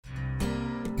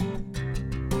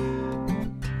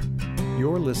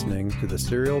You're listening to the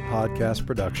serial podcast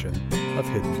production of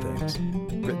Hidden Things,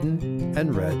 written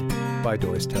and read by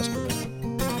Doyce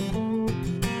Testerman.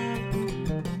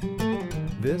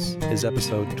 This is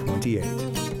episode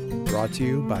 28, brought to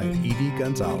you by Edie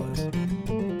Gonzalez.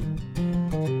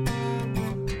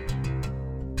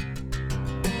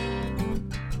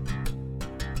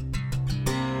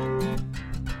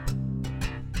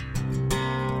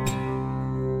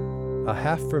 A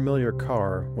half-familiar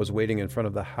car was waiting in front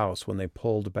of the house when they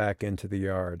pulled back into the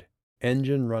yard,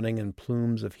 engine running and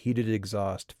plumes of heated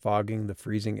exhaust fogging the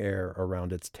freezing air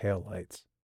around its taillights.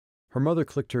 Her mother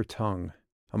clicked her tongue,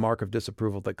 a mark of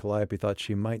disapproval that Calliope thought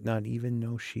she might not even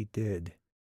know she did.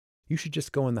 "You should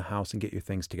just go in the house and get your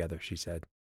things together," she said.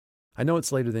 "I know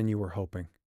it's later than you were hoping."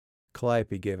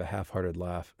 Calliope gave a half-hearted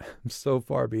laugh. "I'm so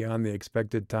far beyond the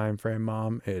expected time frame,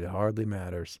 Mom, it hardly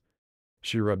matters."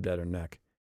 She rubbed at her neck.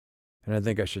 "And I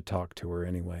think I should talk to her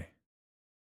anyway."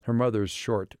 Her mother's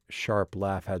short, sharp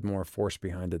laugh had more force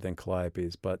behind it than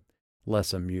Calliope's, but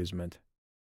less amusement.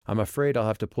 "I'm afraid I'll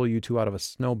have to pull you two out of a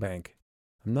snowbank."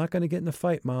 "I'm not going to get in a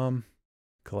fight, Mom."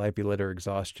 Calliope let her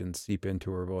exhaustion seep into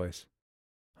her voice.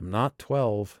 "I'm not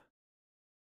 12.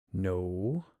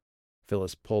 "No."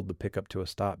 Phyllis pulled the pickup to a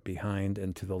stop behind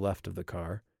and to the left of the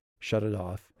car, shut it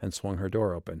off, and swung her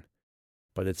door open.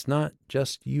 "But it's not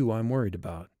just you I'm worried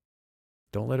about.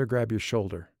 Don't let her grab your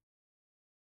shoulder."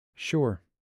 "Sure."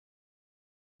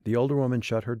 The older woman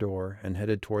shut her door and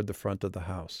headed toward the front of the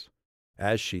house.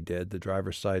 As she did, the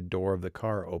driver's side door of the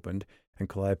car opened and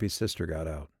Calliope's sister got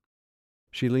out.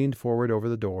 She leaned forward over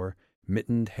the door,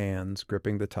 mittened hands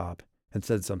gripping the top, and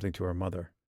said something to her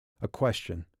mother, a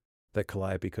question that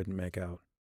Calliope couldn't make out.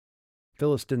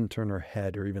 Phyllis didn't turn her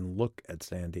head or even look at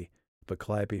Sandy, but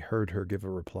Calliope heard her give a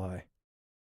reply.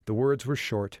 The words were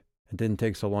short, and didn't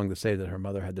take so long to say that her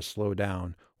mother had to slow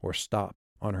down or stop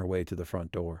on her way to the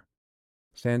front door.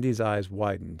 Sandy's eyes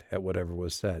widened at whatever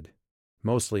was said,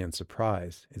 mostly in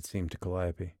surprise, it seemed to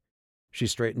Calliope. She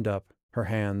straightened up, her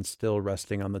hands still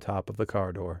resting on the top of the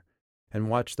car door, and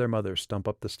watched their mother stump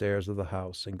up the stairs of the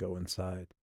house and go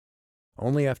inside.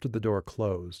 Only after the door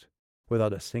closed,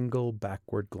 without a single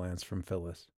backward glance from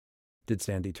Phyllis, did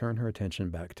Sandy turn her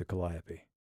attention back to Calliope.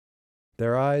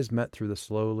 Their eyes met through the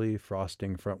slowly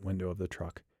frosting front window of the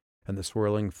truck and the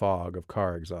swirling fog of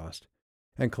car exhaust,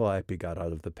 and Calliope got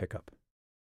out of the pickup.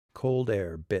 Cold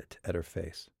air bit at her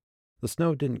face. The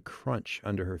snow didn't crunch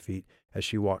under her feet as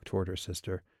she walked toward her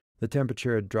sister. The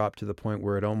temperature had dropped to the point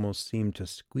where it almost seemed to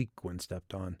squeak when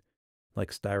stepped on,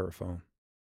 like styrofoam.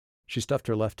 She stuffed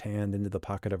her left hand into the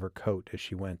pocket of her coat as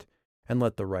she went, and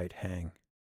let the right hang.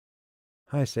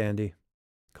 "Hi, Sandy."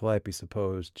 Calliope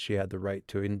supposed she had the right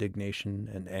to indignation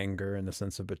and anger and a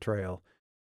sense of betrayal,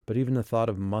 but even the thought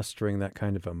of mustering that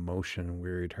kind of emotion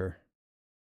wearied her.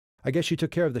 "I guess you took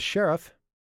care of the sheriff."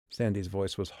 Sandy's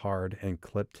voice was hard and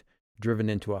clipped, driven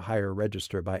into a higher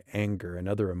register by anger and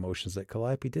other emotions that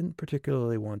Calliope didn't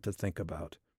particularly want to think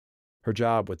about. Her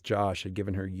job with Josh had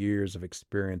given her years of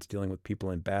experience dealing with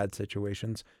people in bad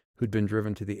situations who'd been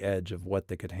driven to the edge of what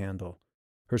they could handle.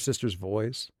 Her sister's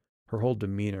voice, her whole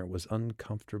demeanor was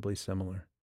uncomfortably similar.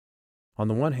 On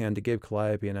the one hand, it gave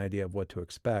Calliope an idea of what to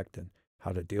expect and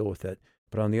how to deal with it,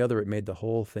 but on the other, it made the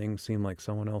whole thing seem like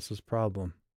someone else's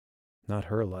problem, not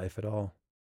her life at all.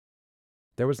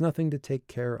 "There was nothing to take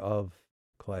care of,"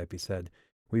 Calliope said.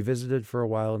 "We visited for a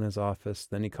while in his office,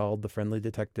 then he called the friendly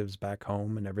detectives back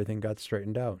home, and everything got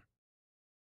straightened out."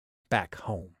 Back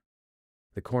home.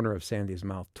 The corner of Sandy's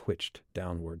mouth twitched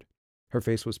downward. Her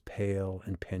face was pale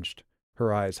and pinched,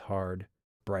 her eyes hard,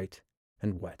 bright,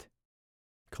 and wet.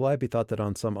 Calliope thought that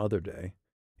on some other day,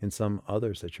 in some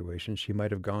other situation, she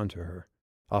might have gone to her,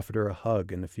 offered her a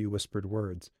hug and a few whispered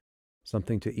words,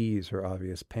 something to ease her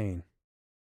obvious pain.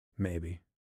 Maybe.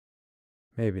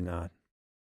 Maybe not.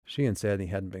 She and Sandy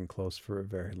hadn't been close for a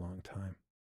very long time.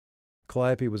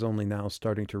 Calliope was only now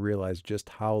starting to realize just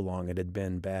how long it had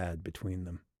been bad between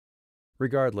them.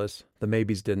 Regardless, the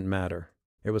maybes didn't matter.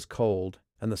 It was cold,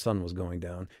 and the sun was going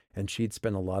down, and she'd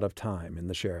spent a lot of time in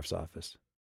the sheriff's office.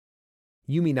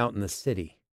 "You mean out in the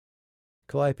city?"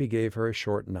 Calliope gave her a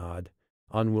short nod,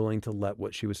 unwilling to let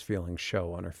what she was feeling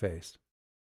show on her face.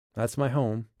 "That's my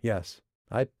home, yes.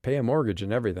 I pay a mortgage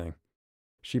and everything."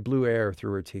 She blew air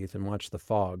through her teeth and watched the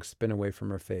fog spin away from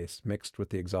her face, mixed with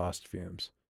the exhaust fumes.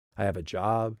 "I have a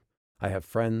job, I have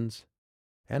friends,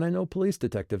 and I know police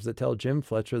detectives that tell Jim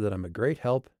Fletcher that I'm a great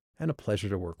help and a pleasure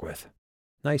to work with."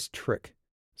 "Nice trick."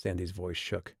 Sandy's voice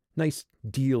shook. "Nice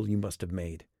deal you must have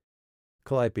made."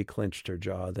 Calliope clenched her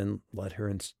jaw, then let her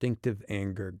instinctive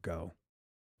anger go.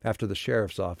 After the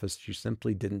sheriff's office, she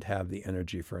simply didn't have the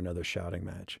energy for another shouting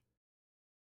match.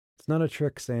 "It's not a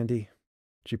trick, Sandy.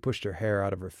 She pushed her hair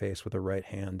out of her face with her right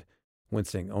hand,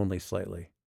 wincing only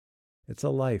slightly. It's a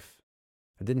life.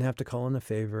 I didn't have to call in a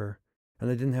favor, and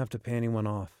I didn't have to pay anyone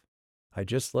off. I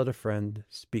just let a friend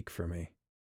speak for me.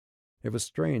 It was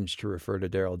strange to refer to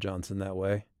Daryl Johnson that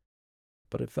way,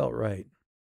 but it felt right.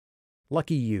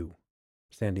 Lucky you,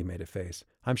 Sandy made a face.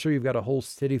 I'm sure you've got a whole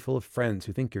city full of friends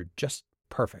who think you're just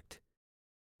perfect.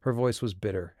 Her voice was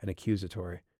bitter and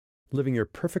accusatory. Living your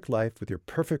perfect life with your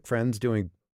perfect friends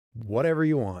doing whatever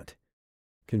you want.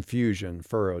 Confusion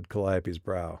furrowed Calliope's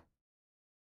brow.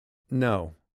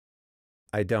 No,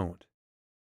 I don't.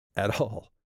 At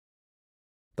all.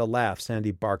 The laugh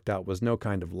Sandy barked out was no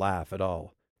kind of laugh at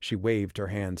all. She waved her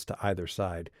hands to either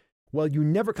side. Well, you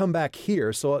never come back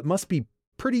here, so it must be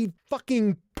pretty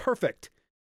fucking perfect.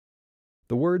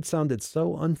 The words sounded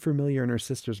so unfamiliar in her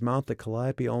sister's mouth that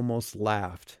Calliope almost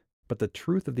laughed, but the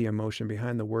truth of the emotion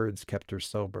behind the words kept her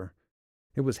sober.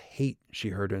 It was hate she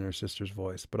heard in her sister's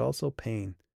voice, but also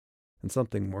pain, and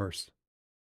something worse.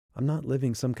 I'm not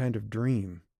living some kind of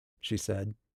dream, she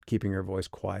said, keeping her voice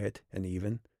quiet and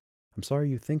even. I'm sorry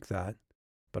you think that,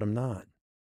 but I'm not.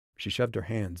 She shoved her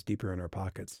hands deeper in her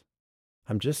pockets.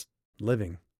 I'm just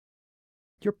living.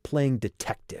 You're playing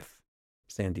detective,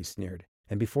 Sandy sneered.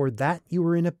 And before that, you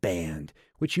were in a band,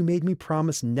 which you made me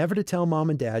promise never to tell Mom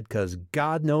and Dad, 'cause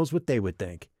God knows what they would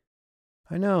think.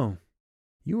 I know.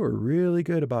 You were really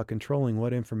good about controlling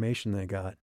what information they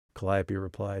got, Calliope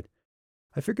replied.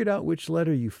 I figured out which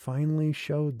letter you finally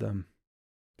showed them.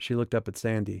 She looked up at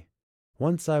Sandy.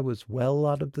 Once I was well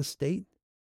out of the state,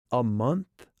 a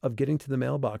month of getting to the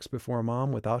mailbox before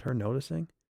Mom without her noticing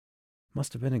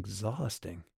must have been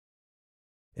exhausting.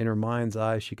 In her mind's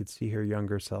eye, she could see her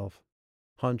younger self,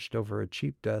 hunched over a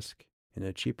cheap desk in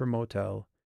a cheaper motel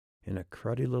in a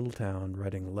cruddy little town,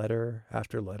 writing letter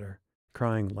after letter,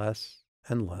 crying less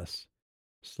and less,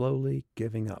 slowly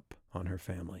giving up on her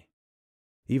family.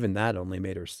 Even that only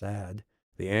made her sad.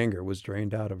 The anger was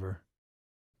drained out of her.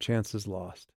 Chances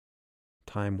lost.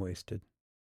 Time wasted.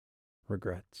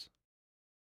 Regrets.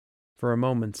 For a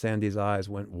moment, Sandy's eyes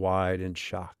went wide in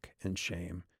shock and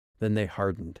shame. Then they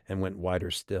hardened and went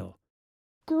wider still.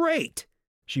 Great!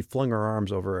 She flung her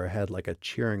arms over her head like a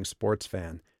cheering sports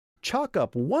fan. Chalk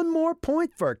up one more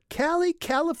point for Cali,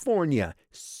 California.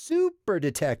 Super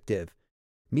detective.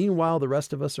 Meanwhile, the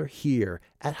rest of us are here,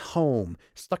 at home,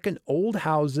 stuck in old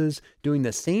houses, doing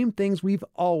the same things we've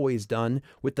always done,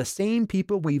 with the same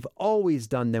people we've always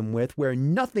done them with, where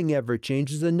nothing ever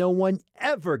changes and no one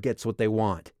ever gets what they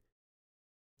want.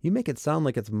 You make it sound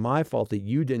like it's my fault that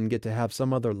you didn't get to have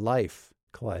some other life,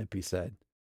 Calliope said.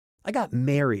 I got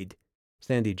married.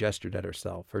 Sandy gestured at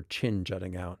herself, her chin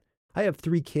jutting out. I have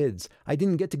 3 kids. I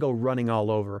didn't get to go running all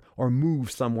over, or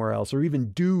move somewhere else, or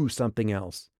even do something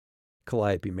else.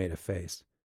 Calliope made a face.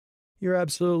 You're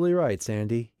absolutely right,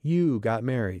 Sandy. You got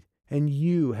married, and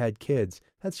you had kids.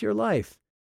 That's your life.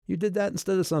 You did that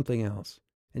instead of something else.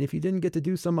 And if you didn't get to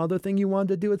do some other thing you wanted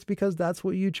to do, it's because that's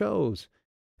what you chose.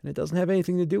 And it doesn't have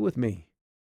anything to do with me.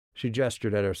 She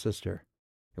gestured at her sister.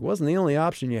 It wasn't the only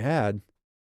option you had.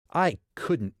 I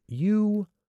couldn't. You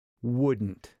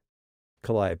wouldn't,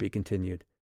 Calliope continued.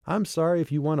 I'm sorry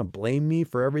if you want to blame me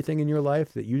for everything in your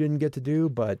life that you didn't get to do,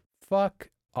 but fuck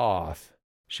off.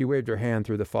 She waved her hand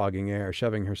through the fogging air,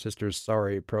 shoving her sister's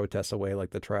sorry protests away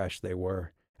like the trash they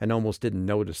were, and almost didn't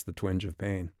notice the twinge of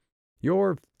pain.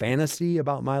 Your fantasy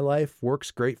about my life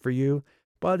works great for you,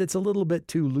 but it's a little bit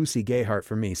too Lucy Gayheart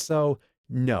for me, so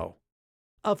no.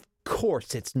 Of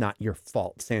course it's not your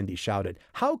fault, Sandy shouted.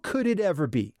 How could it ever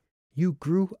be? You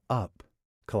grew up,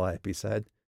 Calliope said.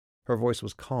 Her voice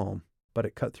was calm, but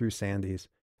it cut through Sandy's,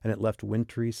 and it left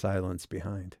wintry silence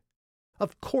behind.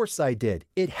 Of course I did.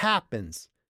 It happens.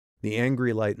 The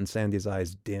angry light in Sandy's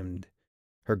eyes dimmed.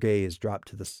 Her gaze dropped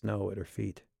to the snow at her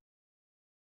feet.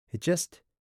 It just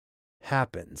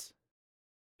happens.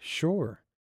 Sure,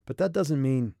 but that doesn't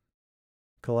mean...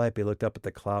 Calliope looked up at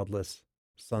the cloudless,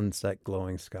 sunset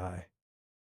glowing sky.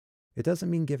 It doesn't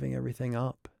mean giving everything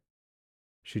up.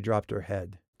 She dropped her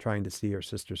head, trying to see her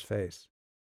sister's face.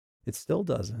 It still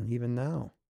doesn't, even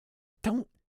now. Don't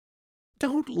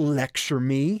lecture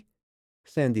me.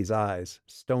 Sandy's eyes,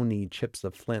 stony chips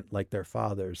of flint like their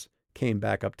father's, came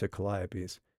back up to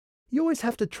Calliope's. You always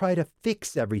have to try to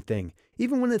fix everything,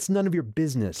 even when it's none of your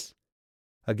business.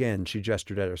 Again, she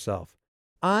gestured at herself.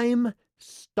 I'm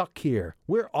stuck here.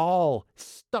 We're all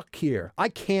stuck here. I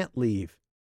can't leave.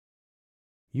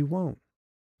 You won't,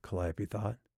 Calliope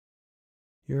thought.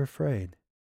 You're afraid.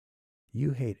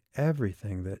 You hate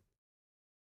everything that...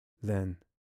 Then...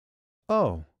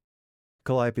 Oh.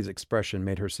 Calliope's expression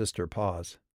made her sister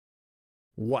pause.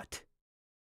 What?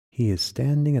 He is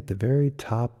standing at the very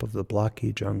top of the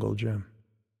blocky jungle gym.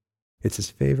 It's his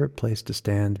favorite place to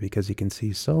stand because he can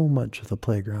see so much of the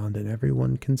playground and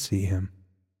everyone can see him.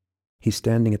 He's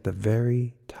standing at the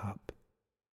very top.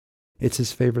 It's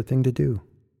his favorite thing to do.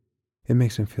 It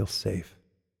makes him feel safe.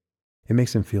 It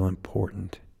makes him feel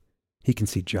important. He can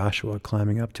see Joshua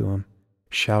climbing up to him,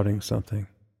 shouting something.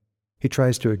 He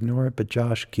tries to ignore it, but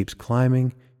Josh keeps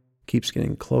climbing, keeps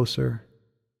getting closer,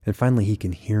 and finally he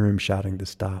can hear him shouting to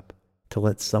stop, to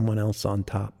let someone else on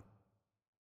top.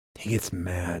 He gets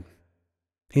mad.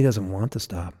 He doesn't want to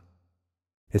stop.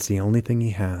 It's the only thing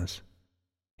he has.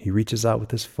 He reaches out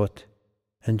with his foot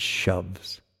and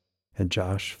shoves, and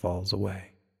Josh falls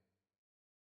away.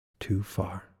 Too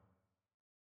far.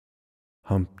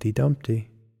 Humpty Dumpty.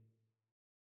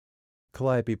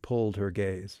 Calliope pulled her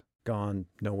gaze, gone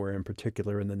nowhere in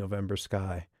particular in the November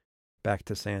sky, back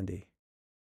to Sandy.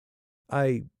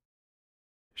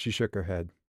 She shook her head.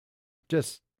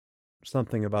 Just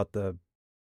something about the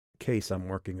case I'm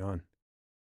working on.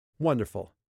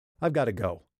 Wonderful. I've got to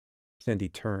go. Sandy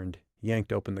turned,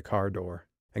 yanked open the car door,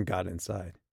 and got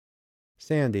inside.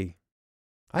 Sandy,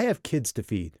 I have kids to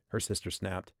feed, her sister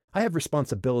snapped. I have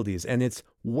responsibilities, and it's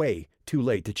way too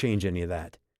late to change any of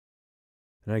that.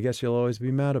 And I guess you'll always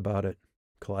be mad about it,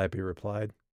 Calliope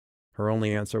replied. Her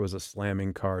only answer was a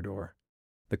slamming car door.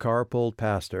 The car pulled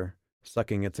past her,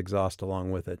 sucking its exhaust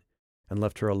along with it, and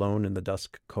left her alone in the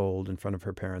dusk cold in front of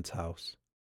her parents' house.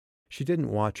 She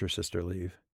didn't watch her sister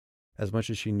leave. As much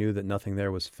as she knew that nothing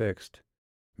there was fixed,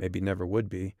 maybe never would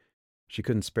be, she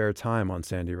couldn't spare time on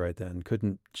Sandy right then,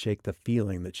 couldn't shake the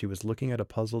feeling that she was looking at a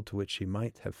puzzle to which she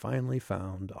might have finally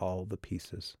found all the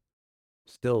pieces.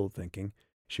 Still thinking,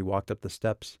 she walked up the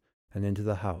steps and into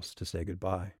the house to say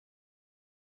goodbye.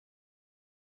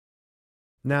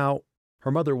 Now,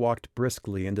 her mother walked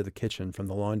briskly into the kitchen from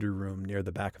the laundry room near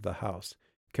the back of the house,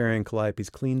 carrying Calliope's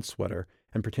clean sweater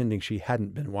and pretending she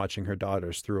hadn't been watching her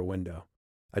daughters through a window.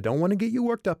 I don't want to get you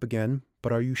worked up again,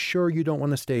 but are you sure you don't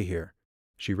want to stay here?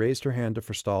 She raised her hand to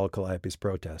forestall Calliope's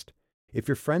protest. If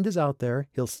your friend is out there,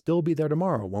 he'll still be there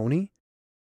tomorrow, won't he?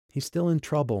 He's still in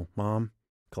trouble, Mom,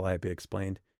 Calliope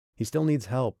explained. He still needs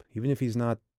help, even if he's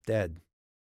not dead.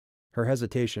 Her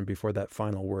hesitation before that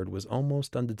final word was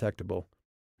almost undetectable,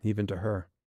 even to her.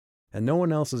 And no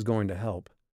one else is going to help.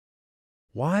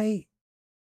 Why?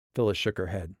 Phyllis shook her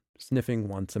head, sniffing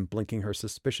once and blinking her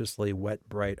suspiciously wet,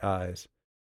 bright eyes.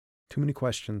 Too many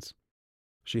questions.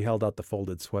 She held out the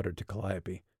folded sweater to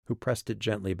Calliope, who pressed it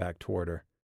gently back toward her.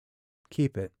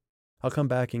 Keep it. I'll come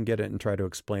back and get it and try to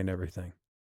explain everything.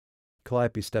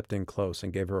 Calliope stepped in close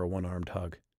and gave her a one-armed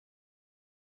hug.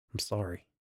 I'm sorry.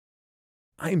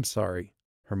 I'm sorry,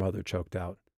 her mother choked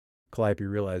out. Calliope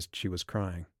realized she was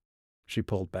crying. She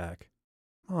pulled back.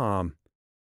 Mom,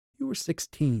 you were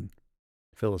 16,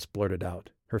 Phyllis blurted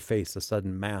out, her face a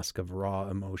sudden mask of raw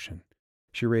emotion.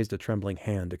 She raised a trembling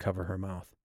hand to cover her mouth.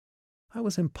 I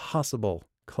was impossible,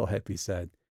 Calliope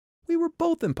said. We were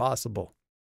both impossible,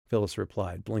 Phyllis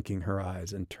replied, blinking her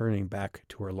eyes and turning back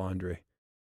to her laundry.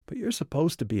 But you're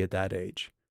supposed to be at that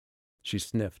age. She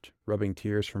sniffed, rubbing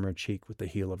tears from her cheek with the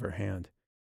heel of her hand.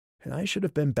 And I should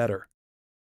have been better.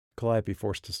 Calliope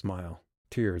forced a smile,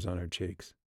 tears on her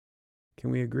cheeks. Can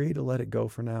we agree to let it go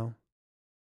for now?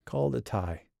 Call it a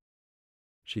tie.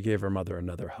 She gave her mother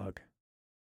another hug.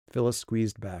 Phyllis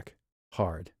squeezed back,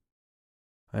 hard.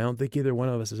 I don't think either one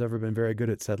of us has ever been very good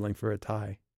at settling for a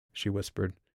tie, she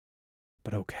whispered.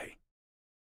 But okay.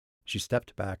 She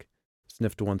stepped back,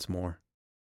 sniffed once more.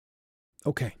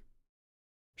 Okay.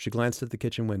 She glanced at the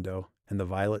kitchen window and the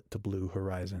violet to blue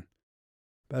horizon.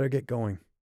 Better get going.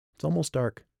 It's almost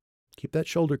dark. Keep that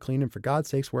shoulder clean and for God's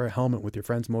sakes wear a helmet with your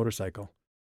friend's motorcycle.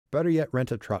 Better yet,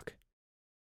 rent a truck.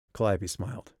 Calliope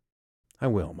smiled. I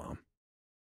will, Mom.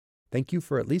 Thank you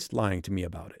for at least lying to me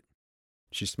about it.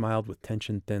 She smiled with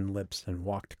tension-thin lips and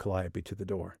walked Calliope to the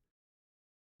door.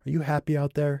 Are you happy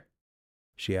out there?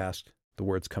 She asked, the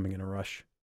words coming in a rush.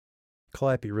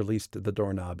 Calliope released the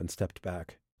doorknob and stepped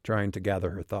back, trying to gather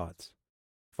her thoughts.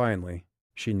 Finally,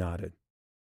 she nodded.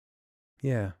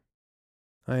 Yeah,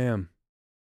 I am.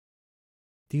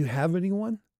 Do you have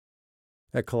anyone?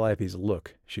 At Calliope's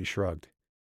look, she shrugged.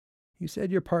 You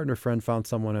said your partner friend found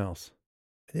someone else.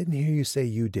 I didn't hear you say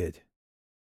you did.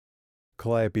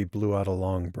 Calliope blew out a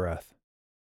long breath.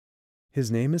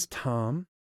 His name is Tom,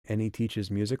 and he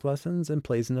teaches music lessons and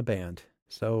plays in a band.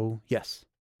 So, yes,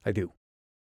 I do.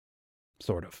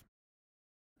 Sort of.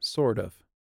 Sort of.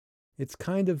 It's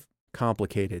kind of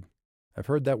complicated. I've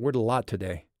heard that word a lot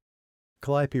today.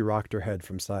 Calliope rocked her head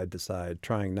from side to side,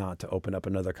 trying not to open up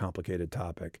another complicated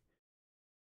topic.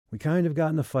 We kind of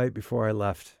got in a fight before I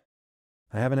left.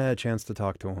 I haven't had a chance to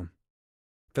talk to him.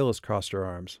 Phyllis crossed her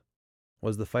arms.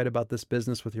 Was the fight about this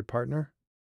business with your partner?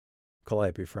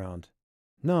 Calliope frowned.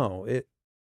 No, it...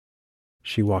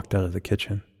 She walked out of the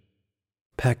kitchen.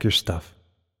 Pack your stuff.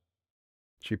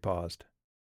 She paused.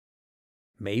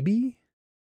 Maybe?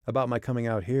 About my coming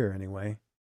out here, anyway.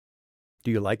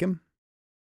 Do you like him?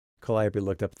 Calliope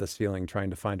looked up at the ceiling,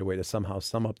 trying to find a way to somehow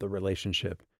sum up the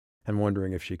relationship, and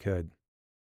wondering if she could.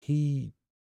 She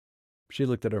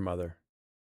looked at her mother.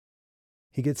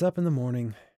 He gets up in the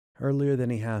morning, earlier than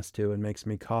he has to, and makes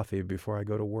me coffee before I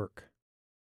go to work.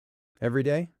 Every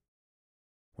day?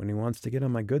 When he wants to get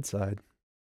on my good side.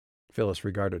 Phyllis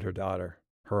regarded her daughter,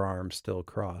 her arms still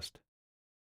crossed.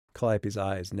 Calliope's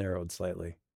eyes narrowed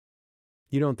slightly.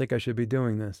 You don't think I should be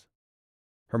doing this?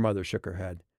 Her mother shook her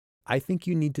head. I think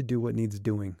you need to do what needs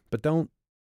doing, but don't...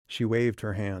 She waved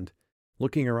her hand,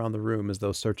 looking around the room as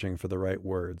though searching for the right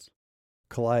words.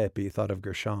 Calliope thought of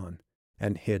Gershon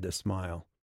and hid a smile.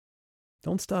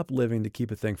 Don't stop living to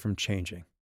keep a thing from changing.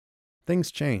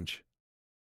 Things change.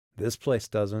 This place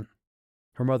doesn't.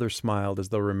 Her mother smiled as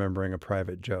though remembering a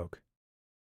private joke.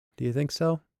 Do you think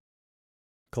so?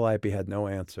 Calliope had no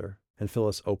answer, and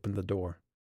Phyllis opened the door.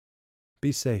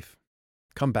 Be safe.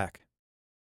 Come back.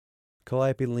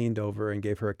 Calliope leaned over and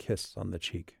gave her a kiss on the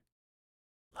cheek.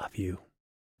 Love you,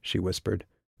 she whispered,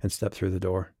 and stepped through the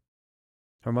door.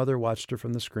 Her mother watched her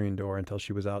from the screen door until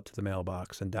she was out to the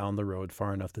mailbox and down the road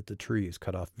far enough that the trees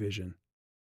cut off vision.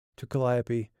 To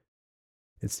Calliope,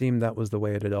 it seemed that was the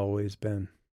way it had always been.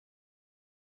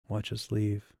 Watch us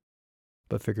leave,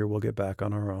 but figure we'll get back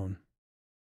on our own.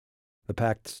 The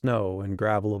packed snow and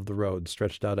gravel of the road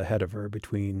stretched out ahead of her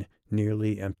between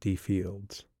nearly empty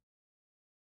fields.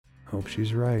 Hope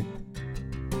she's right.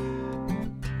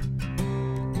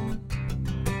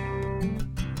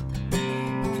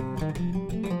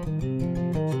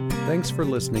 Thanks for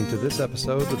listening to this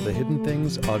episode of the Hidden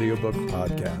Things Audiobook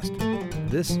Podcast.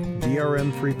 This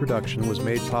DRM-free production was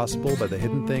made possible by the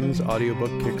Hidden Things Audiobook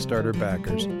Kickstarter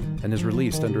backers and is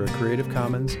released under a Creative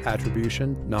Commons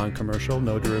Attribution, Non-Commercial,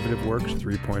 No Derivative Works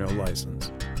 3.0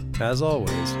 license. As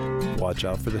always, watch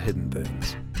out for the hidden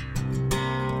things.